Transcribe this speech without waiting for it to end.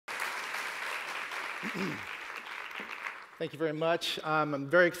Thank you very much. I'm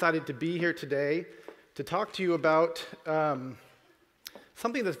very excited to be here today to talk to you about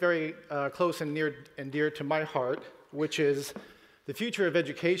something that's very close and near and dear to my heart, which is the future of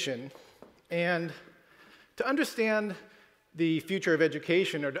education. And to understand the future of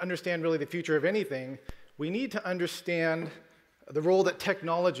education, or to understand really the future of anything, we need to understand the role that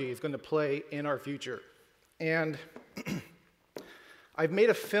technology is going to play in our future. And I've made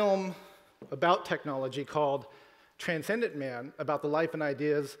a film about technology called Transcendent Man, about the life and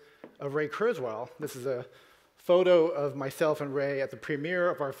ideas of Ray Kurzweil. This is a photo of myself and Ray at the premiere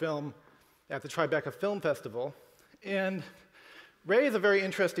of our film at the Tribeca Film Festival. And Ray is a very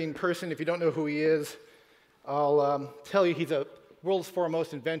interesting person. If you don't know who he is, I'll tell you he's a world's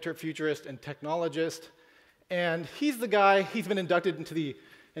foremost inventor, futurist, and technologist. And he's the guy, he's been inducted into the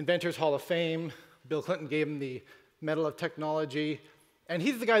Inventors Hall of Fame. Bill Clinton gave him the Medal of Technology. And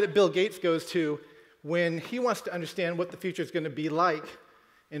he's the guy that Bill Gates goes to when he wants to understand what the future is going to be like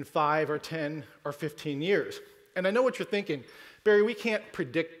in 5 or 10 or 15 years. And I know what you're thinking. Barry, we can't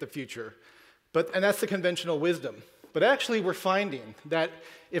predict the future. And that's the conventional wisdom. But actually, we're finding that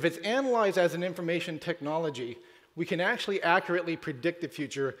if it's analyzed as an information technology, we can actually accurately predict the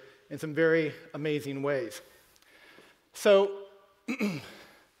future in some very amazing ways. So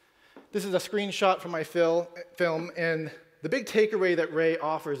this is a screenshot from my film, and the big takeaway that Ray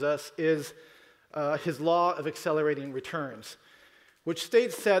offers us is his law of accelerating returns, which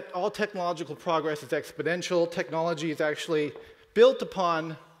states that all technological progress is exponential. Technology is actually built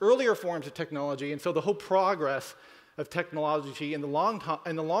upon earlier forms of technology, and so the whole progress of technology in the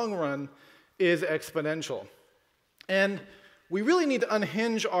long run is exponential. And we really need to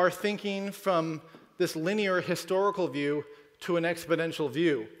unhinge our thinking from this linear historical view to an exponential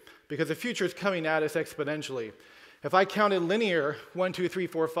view, because the future is coming at us exponentially. If I counted linear, 1, 2, 3,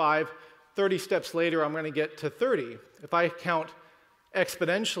 4, 5, 30 steps later, I'm going to get to 30. If I count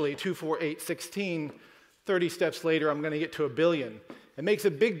exponentially, 2, 4, 8, 16, 30 steps later, I'm going to get to 1 billion. It makes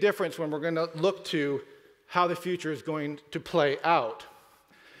a big difference when we're going to look to how the future is going to play out.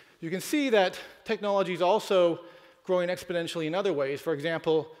 You can see that technology is also growing exponentially in other ways. For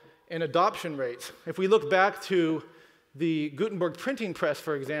example, in adoption rates. If we look back to the Gutenberg printing press,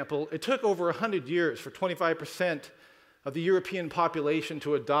 for example, it took over 100 years for 25% of the European population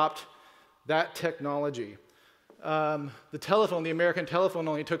to adopt that technology. The telephone, the American telephone,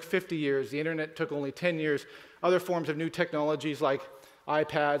 only took 50 years. The internet took only 10 years. Other forms of new technologies like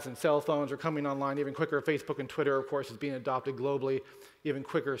iPads and cell phones are coming online even quicker. Facebook and Twitter, of course, is being adopted globally even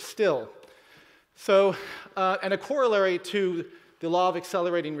quicker still. So, and a corollary to the law of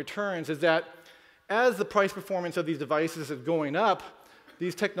accelerating returns is that as the price performance of these devices is going up,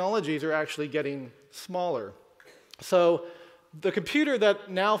 these technologies are actually getting smaller. So the computer that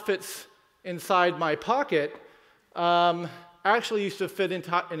now fits inside my pocket actually used to fit in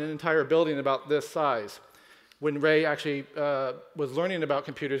an entire building about this size. When Ray actually was learning about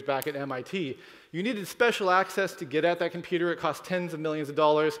computers back at MIT, you needed special access to get at that computer. It cost tens of millions of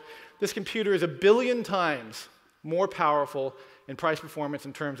dollars. This computer is 1 billion times more powerful in price performance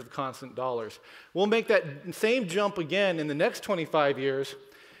in terms of constant dollars. We'll make that same jump again in the next 25 years,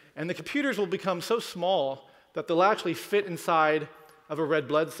 and the computers will become so small that they'll actually fit inside of a red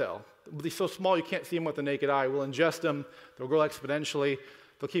blood cell. They'll be so small you can't see them with the naked eye. We'll ingest them. They'll grow exponentially.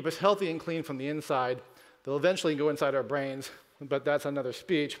 They'll keep us healthy and clean from the inside. They'll eventually go inside our brains, but that's another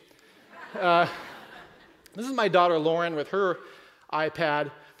speech. This is my daughter Lauren with her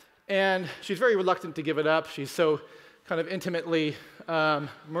iPad, and she's very reluctant to give it up. She's so kind of intimately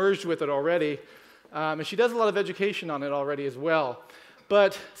merged with it already, and she does a lot of education on it already as well.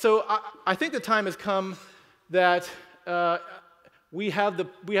 But so I think the time has come that we have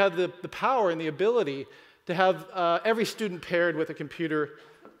the power and the ability to have every student paired with a computer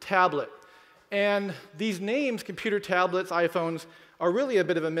tablet. And these names, computer tablets, iPhones, are really a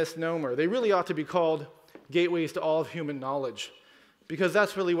bit of a misnomer. They really ought to be called gateways to all of human knowledge, because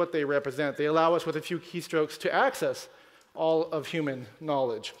that's really what they represent. They allow us with a few keystrokes to access all of human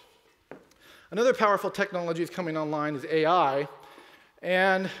knowledge. Another powerful technology that's coming online is AI,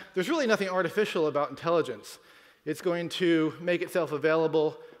 and there's really nothing artificial about intelligence. It's going to make itself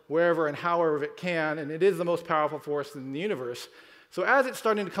available wherever and however it can, and it is the most powerful force in the universe. So as it's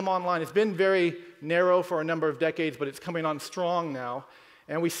starting to come online, it's been very narrow for a number of decades, but it's coming on strong now.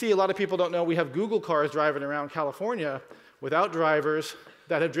 And we see a lot of people don't know we have Google cars driving around California without drivers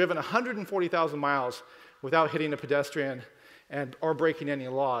that have driven 140,000 miles without hitting a pedestrian or breaking any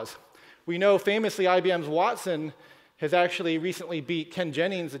laws. We know famously IBM's Watson has actually recently beat Ken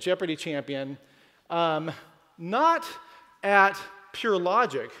Jennings, the Jeopardy champion, not at pure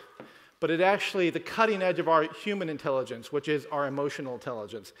logic, but it's actually the cutting edge of our human intelligence, which is our emotional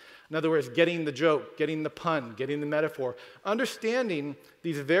intelligence. In other words, getting the joke, getting the pun, getting the metaphor, understanding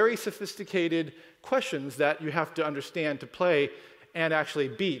these very sophisticated questions that you have to understand to play and actually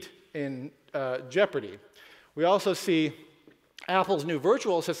beat in Jeopardy. We also see Apple's new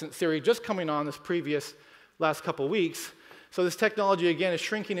virtual assistant Siri just coming on this last couple weeks. So this technology, again, is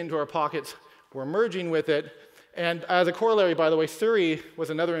shrinking into our pockets. We're merging with it. And as a corollary, by the way, Siri was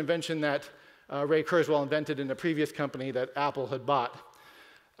another invention that Ray Kurzweil invented in a previous company that Apple had bought.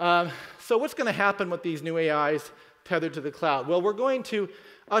 So what's going to happen with these new AIs tethered to the cloud? Well, we're going to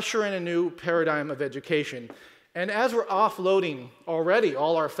usher in a new paradigm of education. And as we're offloading already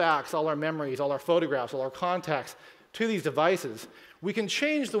all our facts, all our memories, all our photographs, all our contacts to these devices, we can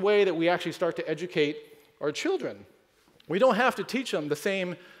change the way that we actually start to educate our children. We don't have to teach them the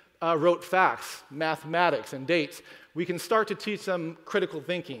same rote facts, mathematics, and dates. We can start to teach them critical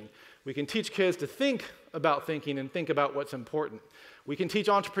thinking. We can teach kids to think about thinking and think about what's important. We can teach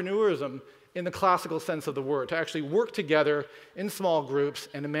entrepreneurism in the classical sense of the word, to actually work together in small groups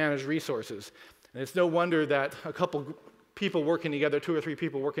and to manage resources. And it's no wonder that a couple people working together, 2 or 3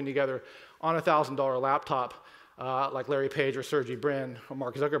 people working together on a $1,000 laptop, like Larry Page or Sergey Brin or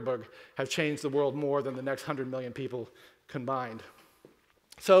Mark Zuckerberg, have changed the world more than the next 100 million people combined.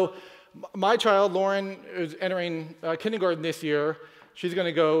 So my child, Lauren, is entering kindergarten this year. She's going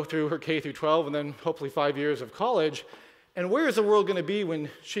to go through her K through 12 and then hopefully 5 years of college. And where is the world going to be when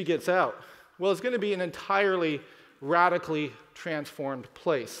she gets out? Well, it's going to be an entirely radically transformed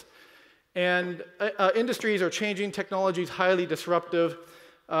place. And industries are changing. Technology is highly disruptive.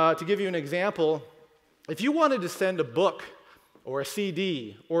 To give you an example, if you wanted to send a book or a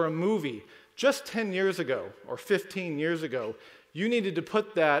CD or a movie just 10 years ago or 15 years ago, you needed to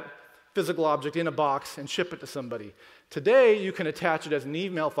put that physical object in a box and ship it to somebody. Today, you can attach it as an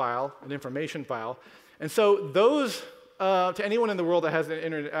email file, an information file. And so those, to anyone in the world that has an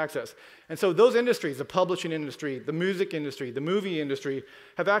internet access. And so those industries, the publishing industry, the music industry, the movie industry,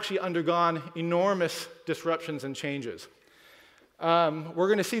 have actually undergone enormous disruptions and changes. We're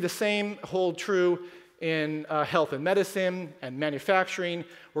going to see the same hold true in health and medicine and manufacturing.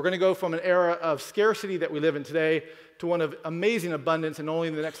 We're going to go from an era of scarcity that we live in today to one of amazing abundance in only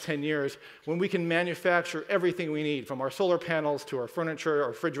the next 10 years, when we can manufacture everything we need, from our solar panels to our furniture, our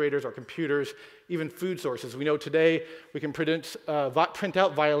refrigerators, our computers, even food sources. We know today we can print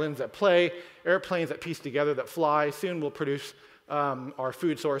out violins that play, airplanes that piece together that fly. Soon we'll produce our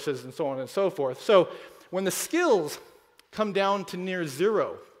food sources and so on and so forth. So when the skills come down to near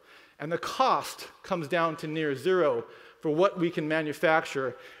zero and the cost comes down to near zero for what we can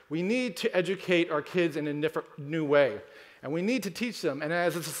manufacture, we need to educate our kids in a new way. And we need to teach them. And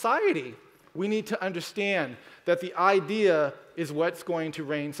as a society, we need to understand that the idea is what's going to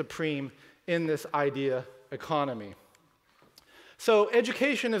reign supreme in this idea economy. So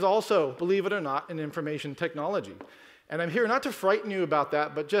education is also, believe it or not, an information technology. And I'm here not to frighten you about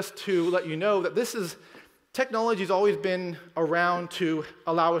that, but just to let you know that technology has always been around to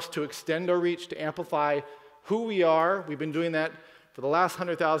allow us to extend our reach, to amplify who we are. We've been doing that for the last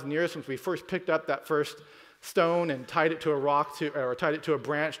 100,000 years, since we first picked up that first stone and tied it to a rock or tied it to a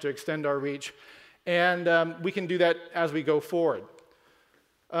branch to extend our reach. And we can do that as we go forward.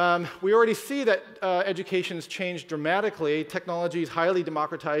 We already see that education's changed dramatically. Technology is highly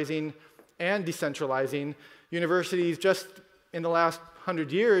democratizing and decentralizing. Universities just in the last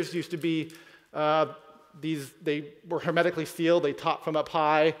 100 years used to be they were hermetically sealed. They taught from up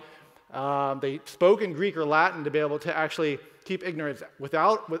high. They spoke in Greek or Latin to be able to actually keep ignorance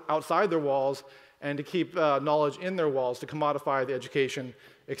outside their walls and to keep knowledge in their walls, to commodify the education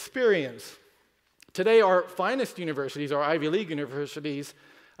experience. Today, our finest universities, our Ivy League universities,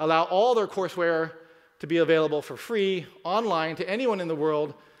 allow all their courseware to be available for free online to anyone in the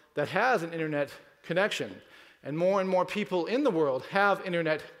world that has an internet connection. And more people in the world have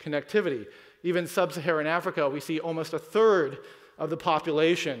internet connectivity. Even sub-Saharan Africa, we see almost 1/3 of the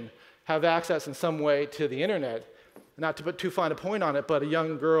population have access in some way to the internet. Not to put too fine a point on it, but a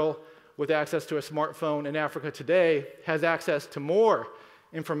young girl with access to a smartphone in Africa today has access to more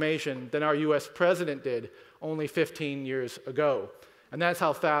information than our US president did only 15 years ago. And that's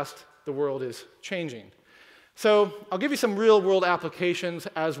how fast the world is changing. So I'll give you some real-world applications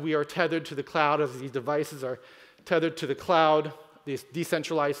as we are tethered to the cloud, as these devices are tethered to the cloud, these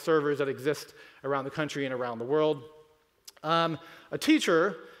decentralized servers that exist around the country and around the world. A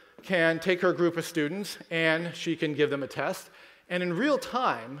teacher can take her group of students and she can give them a test. And in real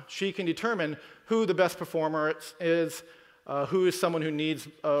time, she can determine who the best performer is, who is someone who needs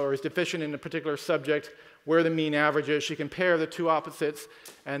or is deficient in a particular subject, where the mean average is. She can pair the two opposites,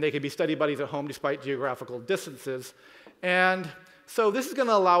 and they can be study buddies at home despite geographical distances. And so this is going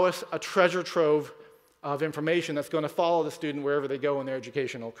to allow us a treasure trove of information that's going to follow the student wherever they go in their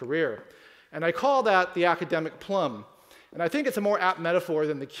educational career. And I call that the academic plum. And I think it's a more apt metaphor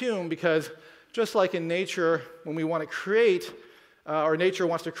than the cume, because just like in nature, when we want to create, or nature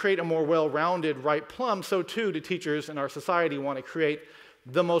wants to create a more well-rounded ripe plum, so too do teachers in our society want to create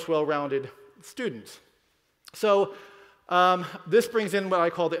the most well-rounded students. So this brings in what I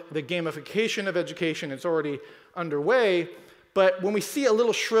call the gamification of education. It's already underway, but when we see a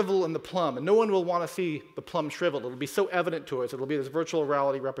little shrivel in the plum, and no one will want to see the plum shriveled, it'll be so evident to us, it'll be this virtual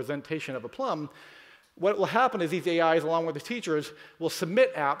reality representation of a plum. What will happen is these AIs, along with the teachers, will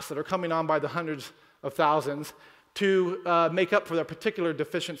submit apps that are coming on by the hundreds of thousands to make up for the particular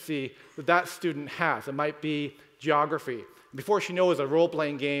deficiency that that student has. It might be geography. Before she knows, a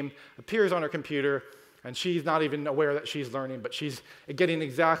role-playing game appears on her computer, and she's not even aware that she's learning, but she's getting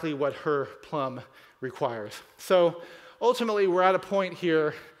exactly what her plum requires. So ultimately, we're at a point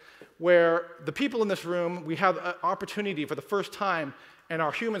here where the people in this room, we have an opportunity for the first time in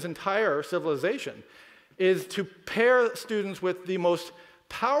our human's entire civilization, is to pair students with the most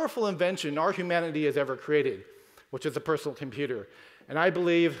powerful invention our humanity has ever created, which is a personal computer. And I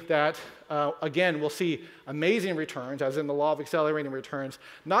believe that, again, we'll see amazing returns, as in the law of accelerating returns,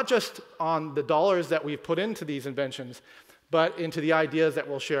 not just on the dollars that we've put into these inventions, but into the ideas that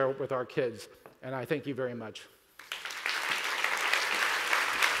we'll share with our kids. And I thank you very much.